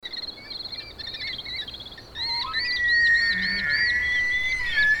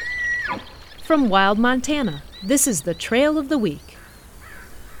From Wild Montana, this is the Trail of the Week.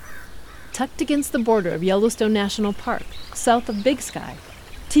 Tucked against the border of Yellowstone National Park, south of Big Sky,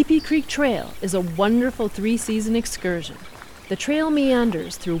 Teepee Creek Trail is a wonderful three-season excursion. The trail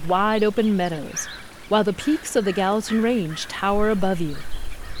meanders through wide open meadows, while the peaks of the Gallatin Range tower above you.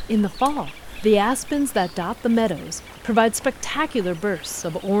 In the fall, the aspens that dot the meadows provide spectacular bursts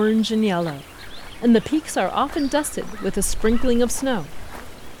of orange and yellow, and the peaks are often dusted with a sprinkling of snow.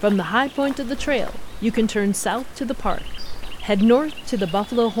 From the high point of the trail, you can turn south to the park, head north to the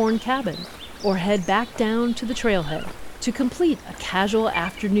Buffalo Horn Cabin, or head back down to the trailhead to complete a casual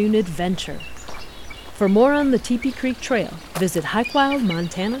afternoon adventure. For more on the Teepee Creek Trail, visit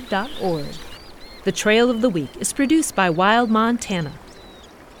hikewildmontana.org. The Trail of the Week is produced by Wild Montana,